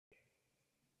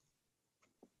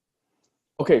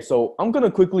Okay, so I'm gonna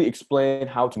quickly explain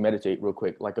how to meditate real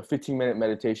quick, like a 15-minute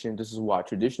meditation. This is what I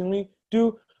traditionally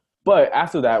do. But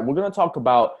after that, we're gonna talk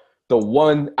about the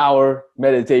 1 hour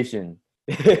meditation.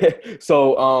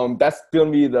 So that's gonna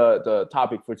be the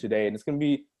topic for today, and it's gonna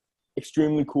be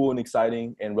extremely cool and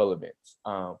exciting and relevant.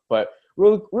 But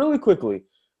really quickly,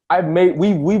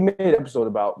 we've made an episode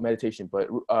about meditation, but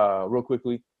real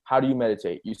quickly, how do you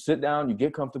meditate? You sit down, you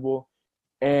get comfortable,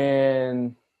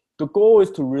 and the goal is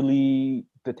to really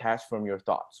detach from your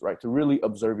thoughts, right? To really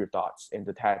observe your thoughts and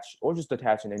detach, or just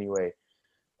detach in any way.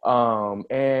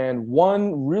 And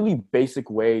one really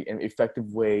basic way and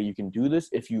effective way you can do this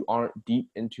if you aren't deep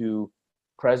into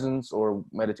presence or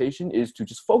meditation is to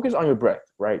just focus on your breath,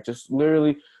 right? Just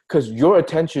literally, because your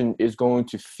attention is going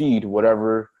to feed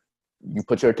whatever you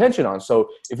put your attention on. So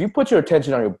if you put your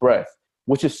attention on your breath,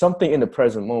 which is something in the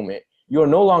present moment, you're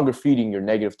no longer feeding your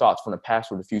negative thoughts from the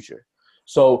past or the future.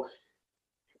 So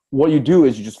what you do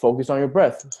is you just focus on your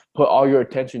breath, put all your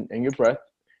attention in your breath,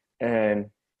 and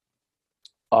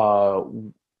uh,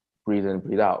 breathe in,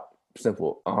 breathe out.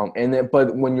 Simple. And then,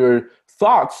 but when your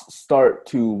thoughts start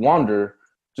to wander,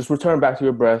 just return back to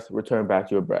your breath. Return back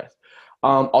to your breath.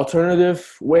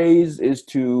 Alternative ways is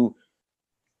to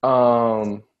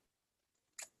um,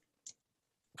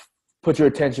 put your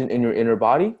attention in your inner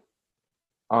body.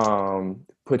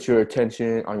 Put your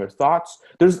attention on your thoughts.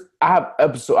 I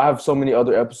have so many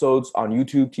other episodes on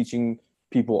YouTube teaching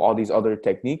people all these other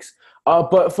techniques.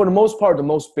 But for the most part, the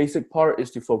most basic part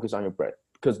is to focus on your breath,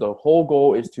 because the whole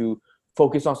goal is to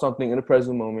focus on something in the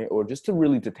present moment, or just to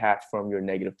really detach from your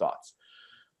negative thoughts.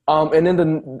 And then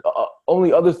the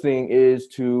only other thing is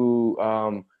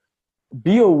to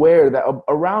be aware that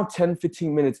around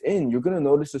 10-15 minutes in, you're going to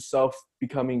notice yourself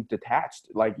becoming detached.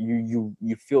 Like you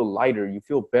feel lighter, you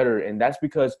feel better. And that's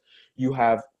because you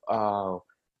have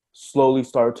slowly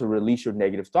started to release your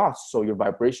negative thoughts. So your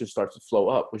vibration starts to flow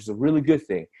up, which is a really good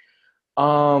thing.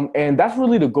 And that's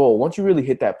really the goal. Once you really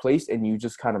hit that place and you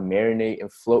just kind of marinate and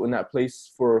float in that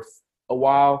place for a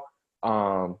while,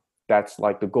 that's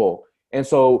like the goal. And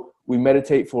so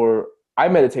I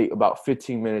meditate about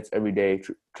 15 minutes every day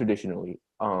traditionally.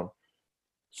 And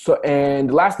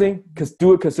the last thing,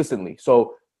 do it consistently.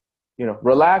 So,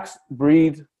 relax,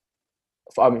 breathe.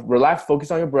 Relax,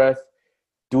 focus on your breath,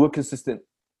 do it consistent,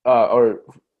 or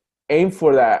aim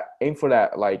for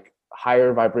that like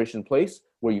higher vibration place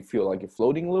where you feel like you're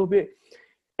floating a little bit,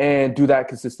 and do that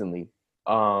consistently.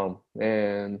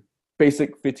 And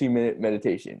basic 15-minute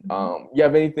meditation. You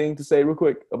have anything to say real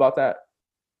quick about that?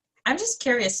 I'm just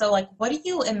curious. So, like, what do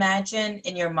you imagine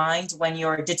in your mind when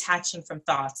you're detaching from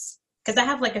thoughts? Because I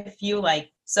have like a few,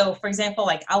 so for example,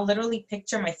 like I'll literally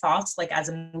picture my thoughts like as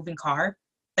a moving car,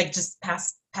 like just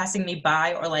passing me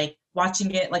by, or like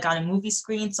watching it like on a movie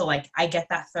screen. So like I get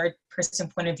that third person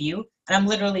point of view, and I'm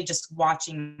literally just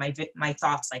watching my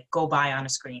thoughts like go by on a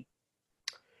screen.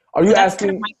 Are you So that's kind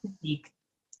of asking? my technique.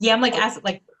 Yeah, I'm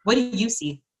like, what do you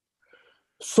see?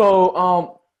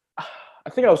 So, I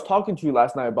think I was talking to you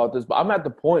last night about this, but I'm at the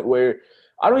point where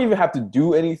I don't even have to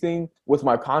do anything with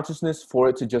my consciousness for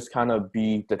it to just kind of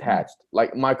be detached.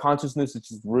 Like my consciousness is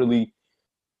just really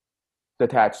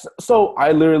detached. So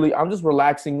I'm just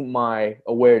relaxing my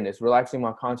awareness, relaxing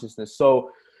my consciousness. So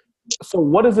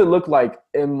what does it look like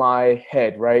in my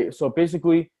head, right? So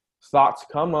basically thoughts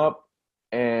come up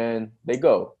and they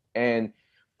go.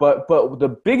 But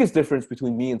the biggest difference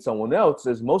between me and someone else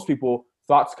is most people,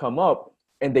 thoughts come up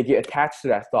and they get attached to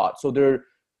that thought. So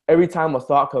every time a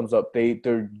thought comes up,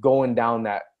 they're going down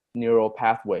that neural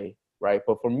pathway, right?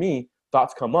 But for me,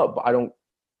 thoughts come up, but I don't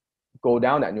go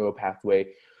down that neural pathway.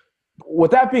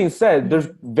 With that being said, there's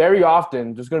going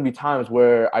to be times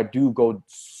where I do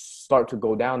start to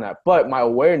go down that, but my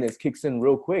awareness kicks in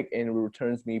real quick and it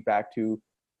returns me back to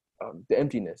the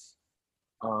emptiness.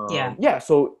 Yeah. Yeah.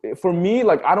 So for me,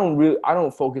 like I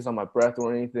don't focus on my breath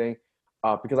or anything,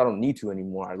 because I don't need to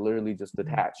anymore. I literally just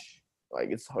detach. Like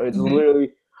it's Hmm.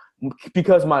 literally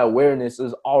because my awareness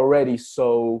is already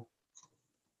so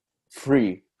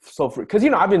free. Because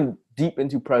I've been deep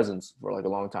into presence for like a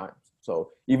long time.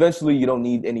 So eventually, you don't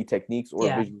need any techniques or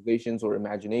Yeah. visualizations or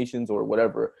imaginations or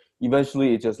whatever.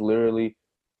 Eventually, it's just literally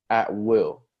at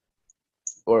will,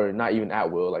 or not even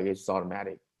at will. Like it's just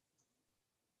automatic.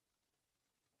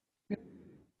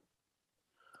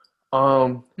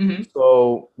 Um, Hmm.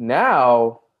 so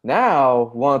now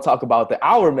we want to talk about the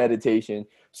hour meditation.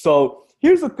 So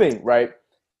here's the thing, right?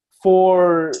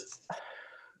 For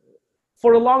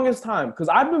for the longest time, because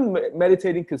I've been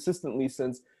meditating consistently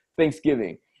since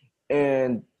Thanksgiving,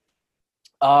 and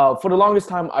for the longest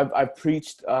time, I've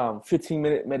preached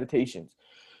 15-minute meditations.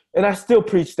 And I still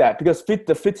preach that because the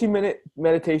 15-minute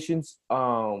meditations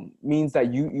means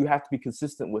that you have to be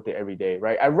consistent with it every day,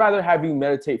 right? I'd rather have you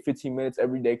meditate 15 minutes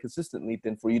every day consistently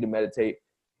than for you to meditate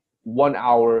 1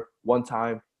 hour, one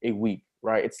time a week,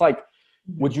 right? It's like,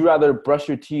 would you rather brush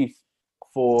your teeth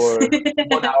for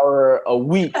 1 hour a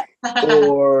week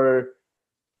or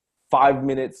 5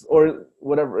 minutes or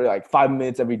whatever, like 5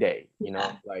 minutes every day,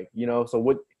 like,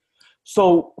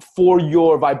 so for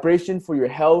your vibration, for your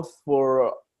health,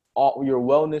 for all your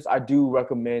wellness, I do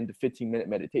recommend the 15-minute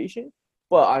meditation.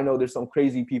 But I know there's some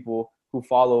crazy people who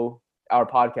follow our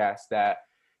podcast that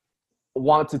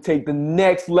want to take the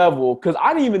next level. Because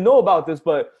I didn't even know about this,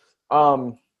 but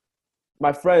our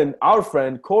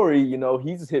friend Corey, he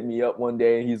just hit me up one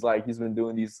day and he's like, he's been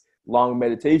doing these long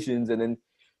meditations, and then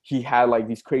he had like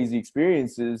these crazy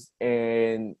experiences,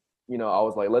 and I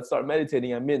was like, let's start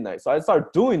meditating at midnight. So I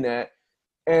started doing that,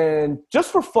 and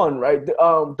just for fun, right?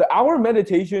 The hour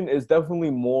meditation is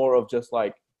definitely more of just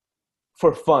like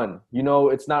for fun.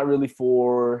 It's not really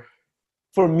for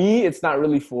me. It's not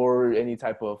really for any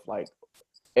type of like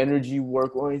energy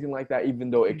work or anything like that,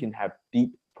 even though it can have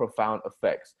deep, profound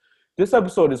effects. This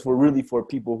episode is really for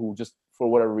people who just, for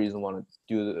whatever reason, want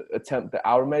to attempt the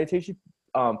hour meditation.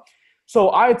 So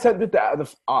I attempted the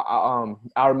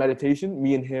hour meditation.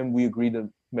 Me and him, we agreed to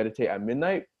meditate at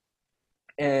midnight.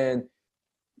 And,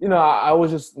 I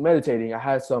was just meditating. I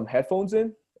had some headphones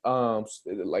in,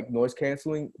 like noise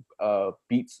canceling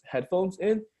Beats headphones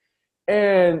in.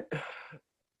 And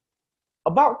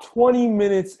about 20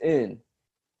 minutes in,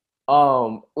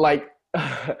 I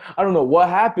don't know what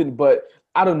happened, but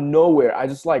out of nowhere, I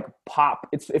just like pop.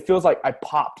 It feels like I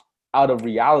popped out of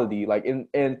reality. Like, and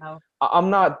Wow.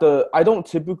 I don't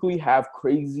typically have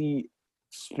crazy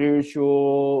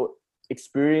spiritual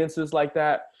experiences like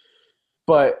that,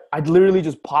 but I literally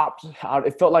just popped out.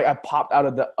 It felt like I popped out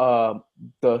of the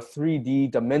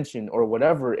 3D dimension or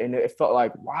whatever. And it felt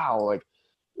like, wow, like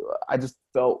I just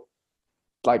felt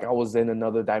like I was in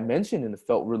another dimension, and it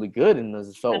felt really good. And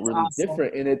it felt That's really awesome.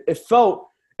 different. And it felt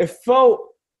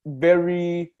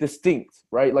very distinct,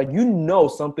 right? Like,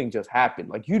 something just happened.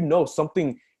 Like,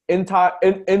 something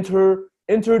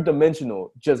interdimensional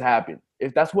just happened.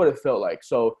 If that's what it felt like.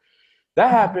 So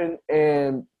that happened,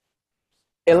 and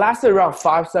it lasted around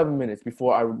 5-7 minutes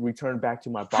before I returned back to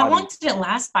my body. How long did it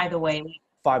last, by the way?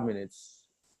 5 minutes.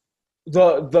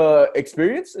 The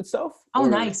experience itself? Oh,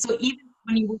 nice. So even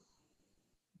when you,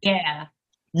 Yeah.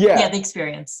 the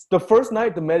experience. The first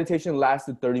night, the meditation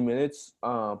lasted 30 minutes,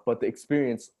 but the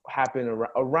experience happened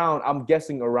around, I'm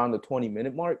guessing, around the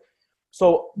 20-minute mark.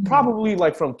 So probably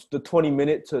like from the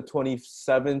 20-minute to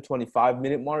 27,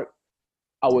 25-minute mark,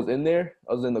 I was in there.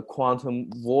 I was in the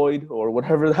quantum void or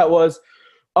whatever that was.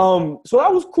 So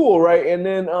that was cool, right? And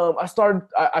then I started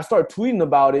tweeting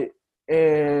about it,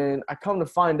 and I come to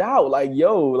find out, like,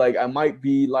 like I might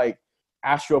be like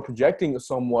astral projecting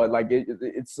somewhat. Like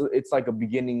it's like a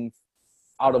beginning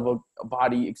out of a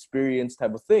body experience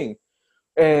type of thing.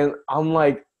 And I'm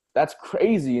like, that's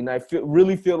crazy. And I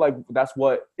really feel like that's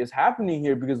what is happening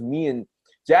here, because me and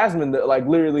Jasmine, like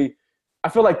literally, I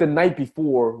feel like the night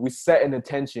before we set an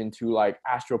intention to like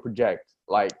astral project,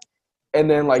 like, and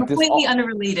then like completely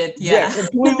unrelated. Yeah.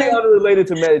 Completely unrelated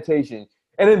to meditation.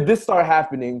 And then this started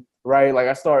happening, right? Like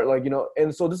I start like,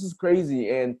 and so this is crazy.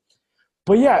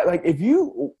 But yeah, like if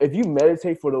you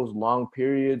meditate for those long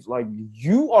periods, like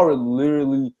you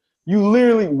literally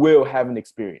will have an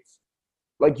experience.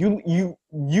 Like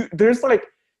there's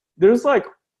like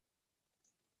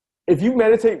if you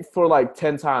meditate for like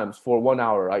 10 times for 1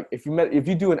 hour, like if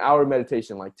you do an hour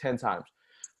meditation like 10 times,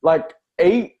 like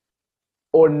 8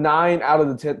 or 9 out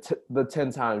of the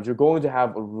 10 times, you're going to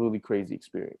have a really crazy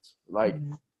experience. Like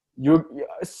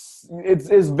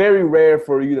it's very rare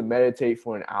for you to meditate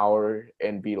for an hour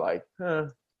and be like,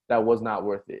 that was not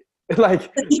worth it.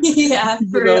 Like, yeah,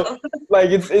 for real. Like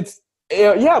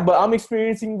but I'm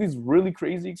experiencing these really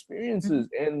crazy experiences.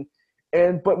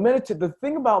 But the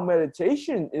thing about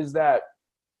meditation is that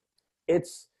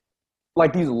it's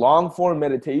like these long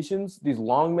meditations,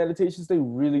 they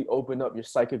really open up your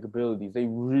psychic abilities. They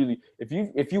really,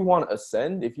 if you want to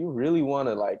ascend, if you really want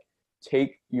to like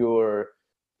take your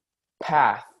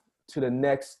path to the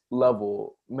next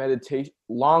level,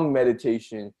 long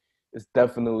meditation is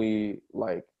definitely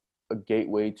like a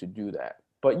gateway to do that.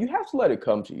 But you have to let it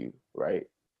come to you, right?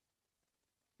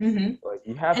 Like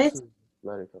you have to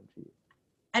let it come to you.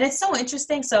 And it's so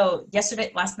interesting. So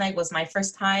last night was my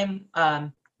first time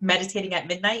meditating at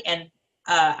midnight, and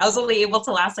I was only able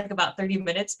to last like about 30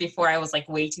 minutes before I was like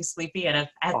way too sleepy, and I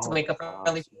had to wake up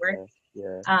early for work.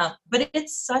 Yeah. But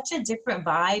it's such a different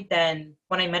vibe than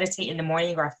when I meditate in the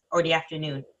morning or the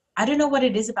afternoon. I don't know what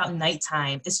it is about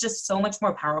nighttime. It's just so much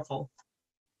more powerful.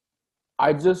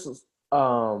 I just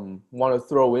want to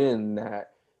throw in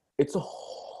that it's a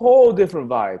whole different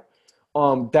vibe.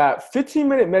 That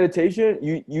 15-minute meditation,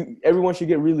 you everyone should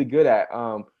get really good at.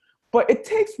 But it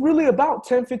takes really about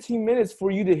 10, 15 minutes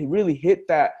for you to really hit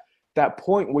that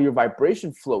point where your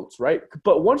vibration floats, right?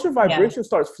 But once your Yeah. vibration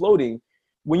starts floating,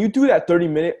 when you do that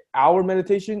 30-minute hour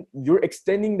meditation, you're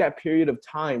extending that period of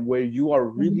time where you are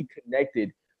Mm-hmm. really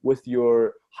connected with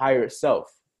your higher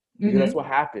self, because that's Mm-hmm. what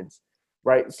happens,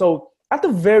 right? So at the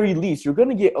very least, you're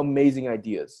gonna get amazing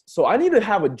ideas. So I need to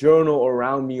have a journal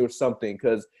around me or something,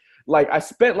 because like I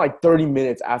spent like 30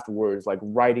 minutes afterwards like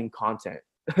writing content,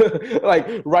 like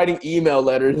writing email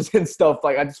letters and stuff.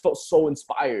 Like I just felt so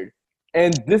inspired.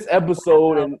 And this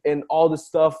episode Wow. and all this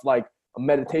stuff, like a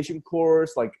meditation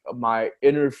course, like my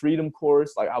inner freedom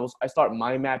course, like I start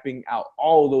mind mapping out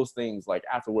all those things like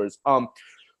afterwards.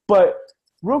 But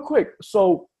real quick,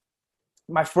 so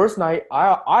my first night,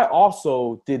 I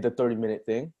also did the 30-minute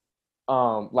thing.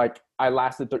 Like I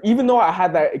lasted 30, even though I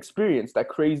had that experience, that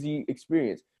crazy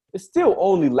experience, it still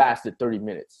only lasted 30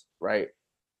 minutes, right?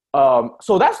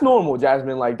 So that's normal,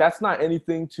 Jasmine. Like that's not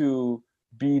anything to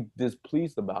be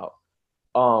displeased about.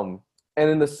 And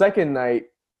then the second night,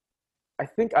 I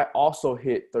think I also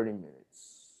hit 30 minutes.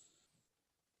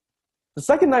 The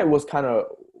second night was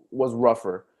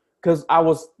rougher because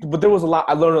but there was a lot.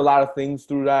 I learned a lot of things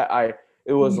through that.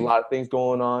 It was a Mm-hmm. lot of things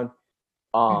going on.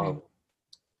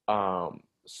 Mm-hmm. Um,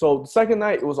 so the second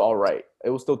night it was all right. It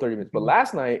was still 30 minutes, but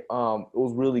last night, it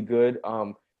was really good.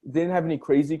 Didn't have any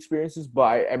crazy experiences,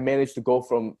 but I managed to go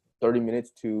from 30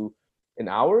 minutes to an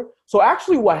hour. So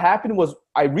actually, what happened was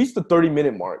I reached the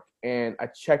 30-minute mark and I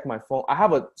checked my phone. I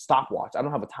have a stopwatch. I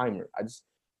don't have a timer.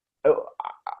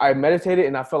 I meditated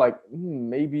and I felt like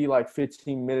maybe like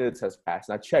 15 minutes has passed.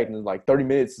 And I checked and it was like 30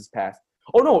 minutes has passed.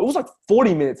 Oh no, it was like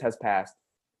 40 minutes has passed.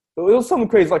 It was something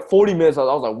crazy, like 40 minutes. I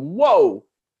was like, whoa.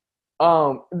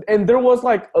 And there was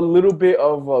like a little bit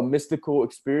of a mystical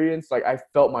experience. Like I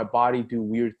felt my body do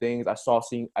weird things. I start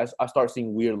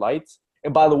seeing weird lights.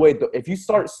 And by the way, if you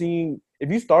start seeing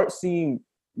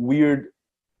weird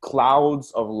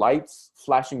clouds of lights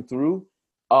flashing through,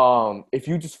 if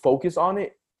you just focus on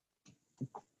it,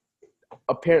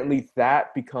 apparently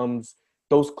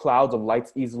those clouds of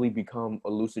lights easily become a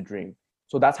lucid dream.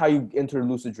 So that's how you enter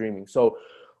lucid dreaming. So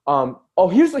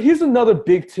here's another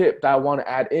big tip that I want to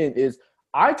add in is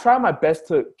I try my best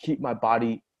to keep my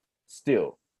body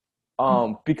still,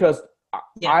 because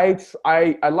Yeah.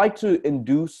 I like to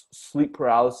induce sleep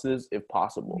paralysis if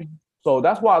possible. Mm-hmm. So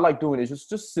that's what I like doing is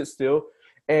just sit still,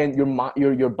 and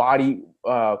your body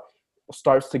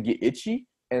starts to get itchy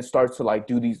and starts to like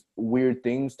do these weird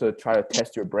things to try to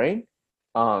test your brain,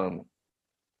 um,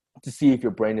 to see if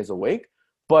your brain is awake.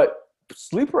 But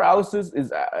sleep paralysis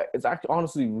is actually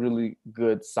honestly really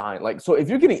good sign. Like so if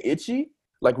you're getting itchy,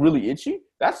 like really itchy,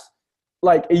 that's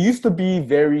like it used to be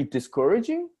very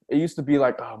discouraging. It used to be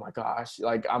like, oh my gosh,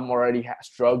 like I'm already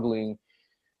struggling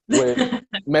with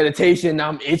meditation, now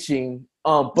I'm itching.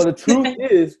 But the truth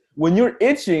is, when you're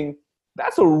itching,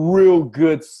 that's a real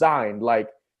good sign. Like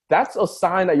that's a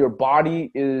sign that your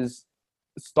body is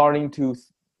starting to,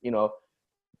 you know,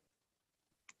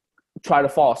 try to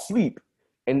fall asleep,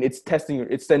 and it's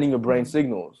sending your brain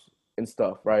signals and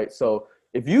stuff, right? So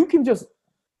if you can just,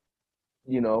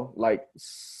 like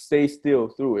stay still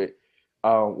through it,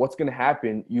 what's going to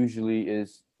happen usually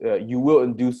is you will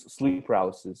induce sleep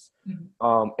paralysis.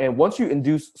 And once you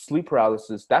induce sleep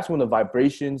paralysis, that's when the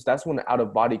vibrations, that's when the out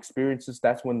of body experiences,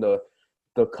 that's when the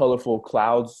colorful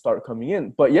clouds start coming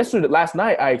in. But last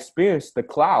night, I experienced the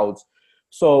clouds.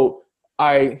 So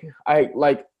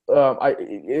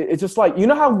it's just like, you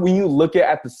know how when you look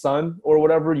at the sun or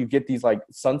whatever, you get these like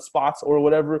sunspots or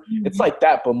whatever. Mm-hmm. It's like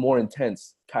that, but more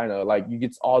intense, kind of like you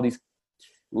get all these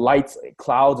lights,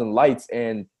 clouds and lights.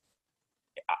 And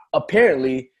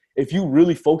apparently if you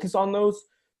really focus on those,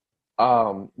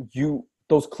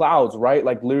 those clouds, right,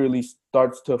 like literally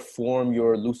starts to form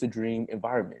your lucid dream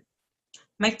environment.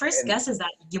 My first And guess is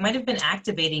that you might have been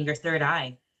activating your third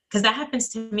eye, because that happens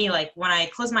to me. Like when I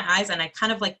close my eyes and I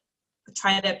kind of like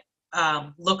try to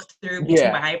look through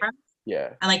between my eyebrows yeah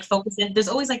and like focus in. There's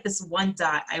always like this one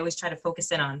dot I always try to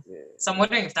focus in on. So I'm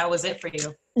wondering if that was it for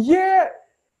you. yeah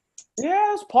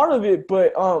it's part of it,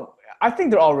 but I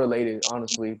think they're all related,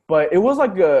 honestly. But it was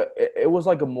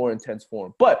like a more intense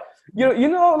form. But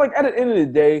like at the end of the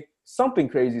day, something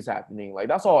crazy is happening. Like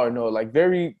that's all I know. Like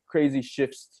very crazy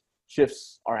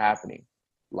shifts are happening.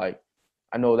 Like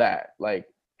I know that, like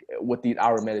with these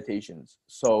hour meditations.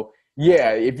 So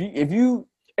yeah, if you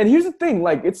and here's the thing,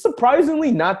 like it's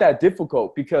surprisingly not that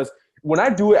difficult, because when I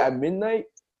do it at midnight,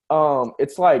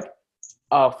 it's like,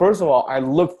 first of all, I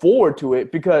look forward to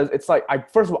it because it's like,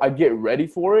 first of all, I get ready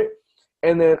for it,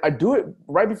 and then I do it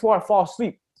right before I fall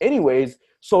asleep anyways.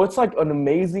 So it's like an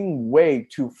amazing way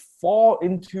to fall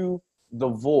into the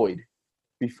void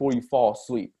before you fall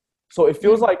asleep. So it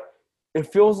feels like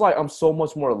I'm so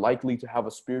much more likely to have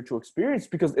a spiritual experience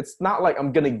because it's not like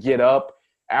I'm gonna get up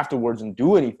afterwards and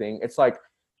do anything. It's like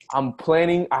I'm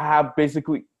planning. I have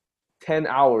basically 10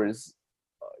 hours,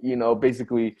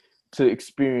 basically to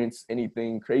experience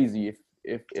anything crazy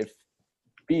if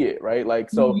be it, right? Like,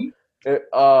 so, Mhm.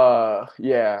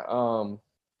 yeah.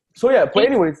 So yeah, but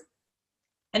anyways.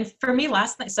 And for me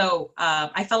last night, so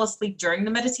I fell asleep during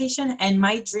the meditation and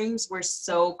my dreams were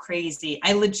so crazy.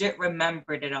 I legit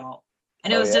remembered it all.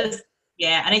 And it Oh was yeah. just,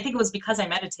 yeah. And I think it was because I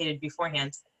meditated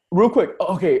beforehand. Real quick,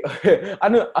 okay. I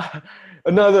know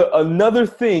another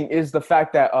thing is the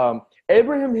fact that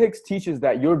Abraham Hicks teaches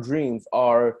that your dreams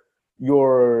are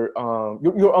your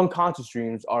unconscious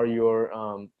dreams are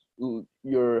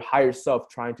your higher self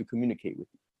trying to Mhm.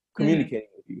 communicating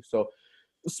with you. So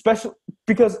special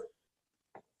because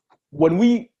when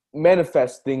we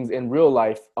manifest things in real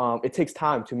life, it takes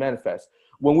time to manifest.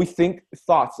 When we think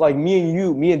thoughts, like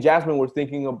me and Jasmine were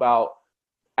thinking about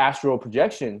astral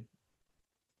projection,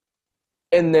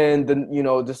 and then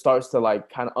this starts to like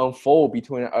kind of unfold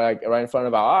between like right in front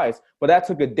of our eyes. But that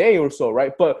took a day or so,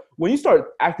 right? But when you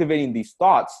start activating these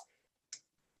thoughts,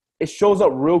 it shows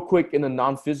up real quick in a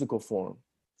non-physical form.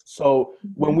 So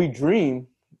when Mhm. we dream,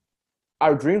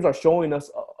 our dreams are showing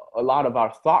us a lot of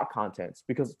our thought contents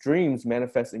because dreams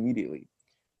manifest immediately.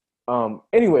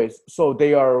 Anyways, so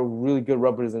they are a really good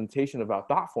representation of our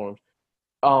thought forms.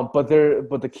 But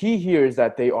the key here is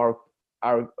that they are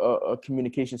our a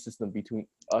communication system between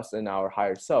us and our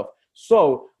higher self.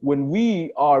 So when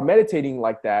we are meditating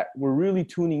like that, we're really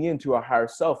tuning into our higher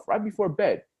self right before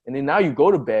bed. And then now you go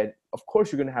to bed, of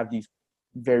course you're gonna have these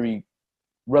very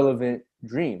relevant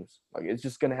dreams. Like it's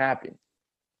just gonna happen.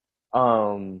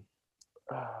 Um,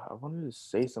 I wanted to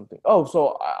say something. Oh,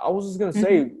 so I was just gonna Mhm.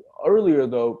 say earlier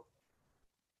though,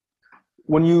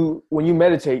 when you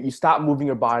meditate, you stop moving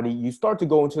your body, you start to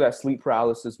go into that sleep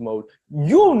paralysis mode.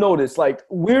 You'll notice like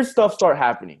weird stuff start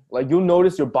happening. Like you'll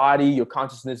notice your body, your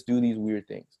consciousness do these weird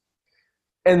things.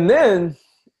 And then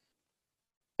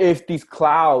if these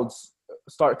clouds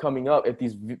start coming up, if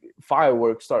these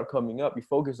fireworks start coming up, you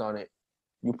focus on it,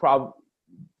 you probably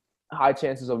high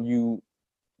chances of you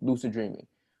lucid dreaming.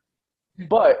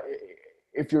 But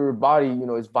if your body,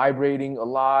 is vibrating a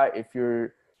lot, if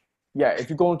you're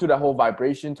going through that whole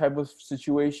vibration type of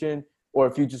situation, or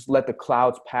if you just let the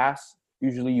clouds pass,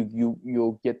 usually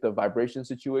you'll get the vibration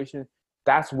situation.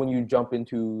 That's when you jump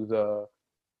into the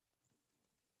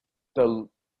the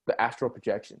astral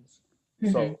projections.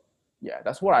 Mhm. So yeah,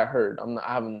 that's what I heard.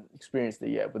 I haven't experienced it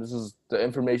yet, but this is the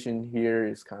information here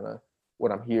is kind of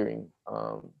what I'm hearing.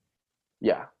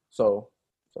 Yeah. So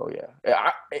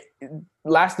yeah.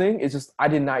 Last thing is just I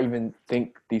did not even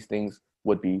think these things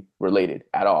would be related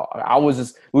at all. I was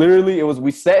just literally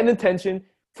we set an intention,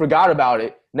 forgot about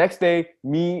it. Next day,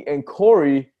 me and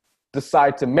Corey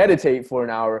decide to meditate for an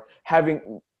hour,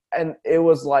 and it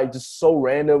was like just so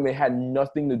random. It had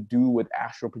nothing to do with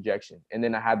astral projection. And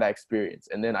then I had that experience,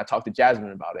 and then I talked to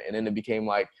Jasmine about it, and then it became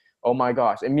like, oh my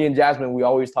gosh. And me and Jasmine, we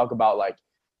always talk about like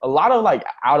a lot of like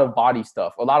out of body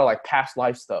stuff, a lot of like past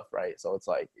life stuff, right? So it's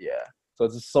like, yeah. So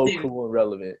it's just so Dude. cool and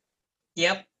relevant.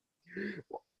 Yep.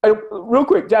 And real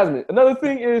quick, Jasmine, another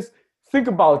thing is think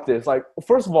about this. Like,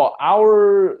 first of all,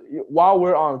 while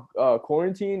we're on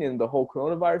quarantine and the whole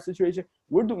coronavirus situation,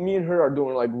 me and her are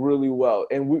doing like really well.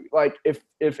 And we like if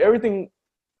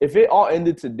it all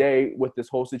ended today with this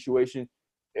whole situation,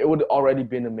 it would already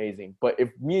been amazing. But if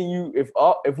me and you,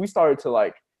 if we started to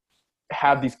like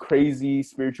have these crazy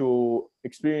spiritual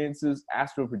experiences,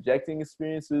 astral projecting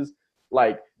experiences,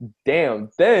 like damn,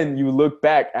 then you look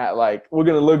back at like we're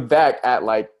gonna look back at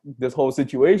like this whole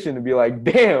situation and be like,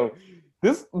 damn,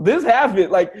 this happened.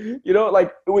 Like,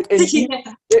 like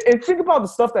Yeah. and think about the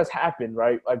stuff that's happened,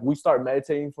 right? Like we start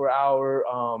meditating for an hour,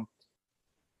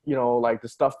 like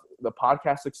the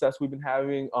podcast success we've been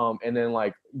having, and then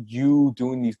like you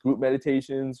doing these group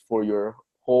meditations for your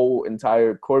whole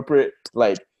entire corporate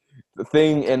like the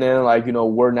thing, and then like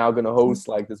we're now gonna host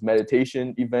like this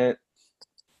meditation event,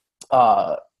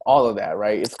 uh all of that,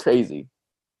 right? It's crazy.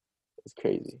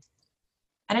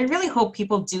 And I really hope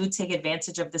people do take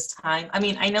advantage of this time. I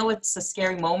mean, I know it's a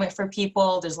scary moment for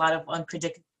people. There's a lot of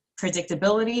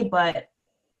predictability, but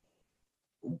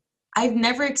I've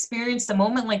never experienced a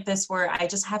moment like this where I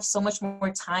just have so much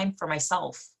more time for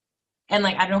myself. And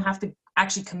like I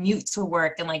actually commute to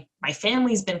work, and like my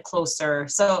family's been closer.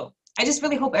 So I just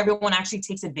really hope everyone actually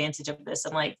takes advantage of this,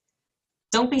 and like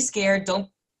don't be scared. Don't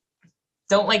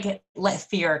like let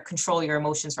fear control your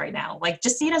emotions right now. Like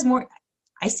just see it as more,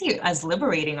 I see it as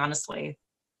liberating, honestly.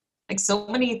 Like so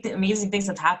many amazing things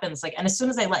have happened. It's like, and as soon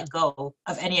as I let go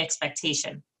of any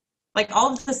expectation, like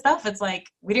all of the stuff, it's like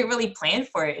we didn't really plan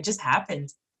for it. It just happened.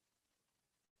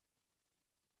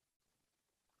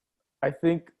 I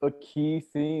think a key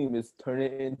theme is turn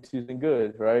it into something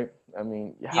good, right? I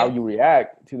mean, how Yep. you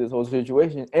react to this whole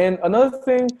situation. And another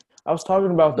thing I was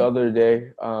talking about the other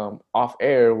day, off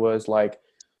air, was like,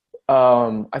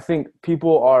 I think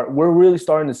we're really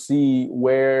starting to see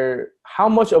how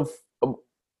much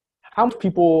how much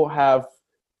people have.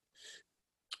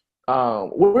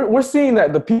 We're seeing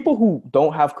that the people who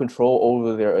don't have control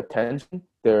over their attention,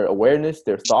 their awareness,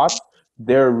 their thoughts,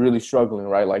 they're really struggling,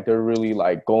 right? Like they're really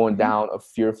like going Mhm. down a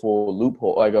fearful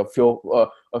loophole, like a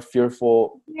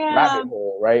fearful Yeah. rabbit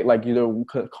hole, right? Like you're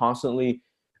constantly,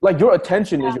 like your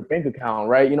attention is Yeah. your bank account,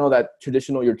 right? You know that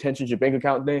traditional your attention is your bank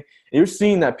account thing. And you're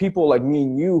seeing that people like me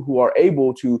and you who are able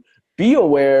to be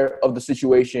aware of the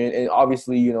situation and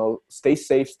obviously, stay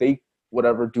safe, stay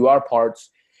whatever, do our parts,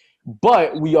 but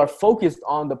we are focused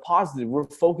on the positive.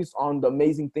 We're focused on the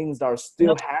amazing things that are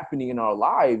still Yep. happening in our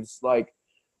lives, like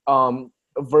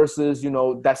versus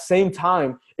that same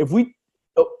time, if we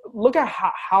look at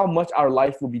how much our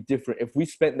life would be different if we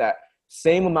spent that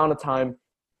same amount of time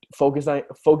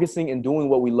focusing and doing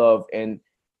what we love, and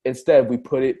instead we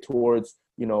put it towards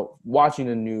watching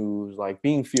the news, like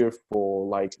being fearful,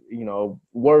 like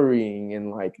worrying,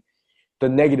 and like the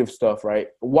negative stuff, right?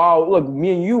 While look,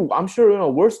 me and you, I'm sure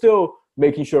we're still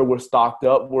making sure we're stocked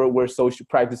up. We're social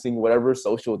practicing whatever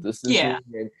social distancing,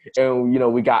 Yeah.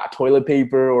 and we got toilet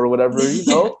paper or whatever.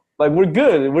 Yeah. Like we're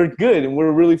good, and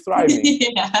we're really thriving.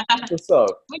 Yeah. What's up?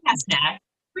 We got snack.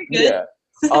 We're good.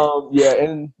 Yeah, yeah,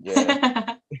 and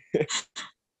yeah.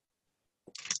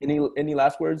 Any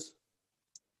last words?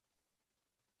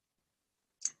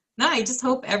 No, I just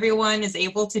hope everyone is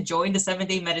able to join the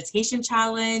 7-day meditation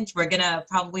challenge. We're gonna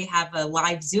probably have a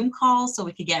live Zoom call so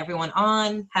we could get everyone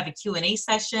on, have a Q&A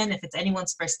session if it's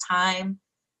anyone's first time.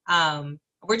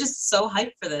 We're just so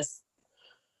hyped for this.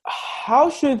 How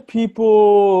should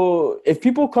people, if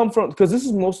people come from, because this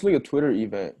is mostly a Twitter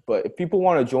event, but if people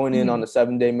want to join in on Mhm. the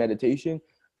 7-day meditation,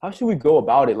 how should we go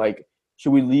about it? Like,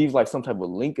 should we leave like some type of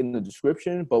link in the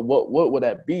description? But what would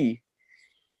that be?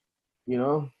 You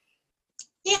know,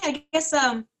 Yeah, I guess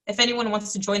if anyone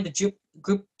wants to join the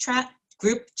group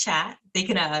chat, they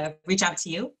can reach out to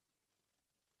you.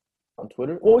 on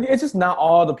Twitter. Well, it's just not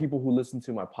all the people who listen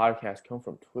to my podcast come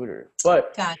from Twitter,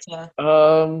 but Gotcha.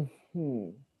 um, hmm,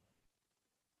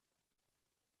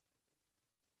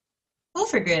 We'll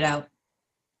figure it out.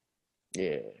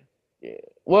 yeah, yeah.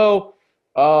 Well,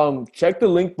 check the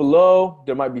link below.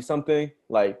 There might be something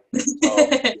like,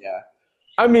 yeah.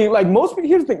 I mean, like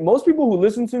here's the thing. Most people who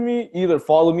listen to me either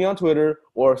follow me on Twitter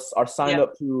or are signed Yep.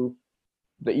 up to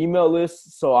the email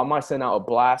list. So I might send out a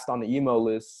blast on the email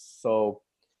list. So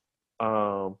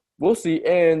we'll see.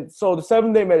 And so the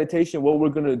 7-day meditation, what we're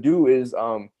going to do is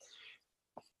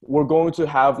we're going to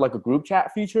have like a group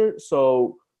chat feature.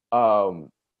 So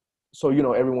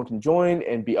everyone can join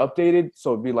and be updated.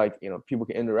 So it'd be like, people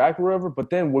can interact or whatever. But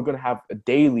then we're going to have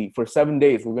for 7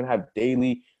 days, we're going to have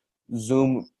daily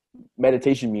Zoom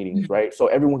meditation meetings, right? So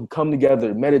everyone can come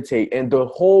together, meditate. And the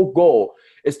whole goal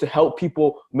is to help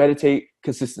people meditate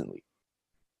consistently.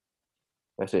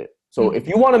 That's it. So if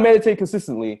you want to meditate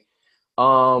consistently,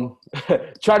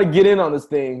 try to get in on this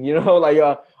thing, like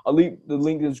I'll leave the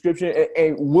link in the description,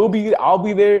 and I'll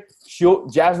be there.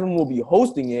 Jasmine will be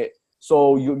hosting it.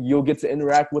 So you'll get to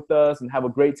interact with us and have a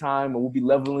great time, and we'll be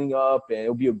leveling up, and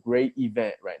it'll be a great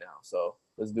event right now. So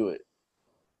let's do it.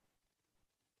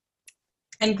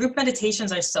 And group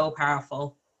meditations are so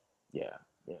powerful. Yeah,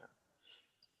 yeah.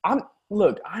 I'm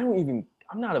not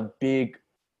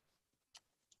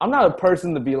a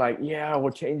person to be like, yeah,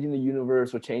 we're changing the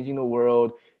universe, we're changing the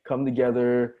world, come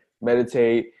together,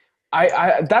 meditate.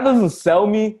 I that doesn't sell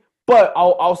me, but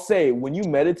I'll say when you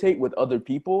meditate with other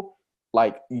people,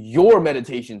 like your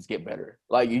meditations get better.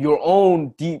 Like your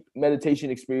own deep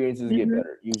meditation experiences get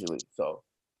better usually. So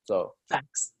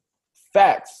Facts.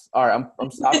 facts. All right, I'm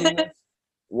stopping this.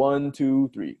 1, 2,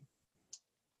 3.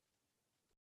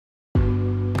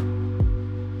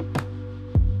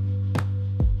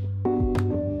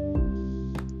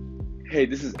 Hey,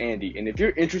 this is Andy, and if you're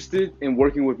interested in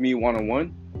working with me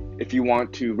one-on-one, if you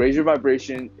want to raise your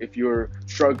vibration, if you're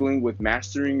struggling with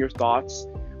mastering your thoughts,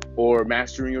 or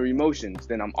mastering your emotions,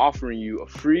 then I'm offering you a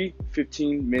free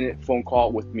 15-minute phone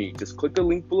call with me. Just click the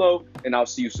link below and I'll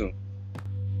see you soon.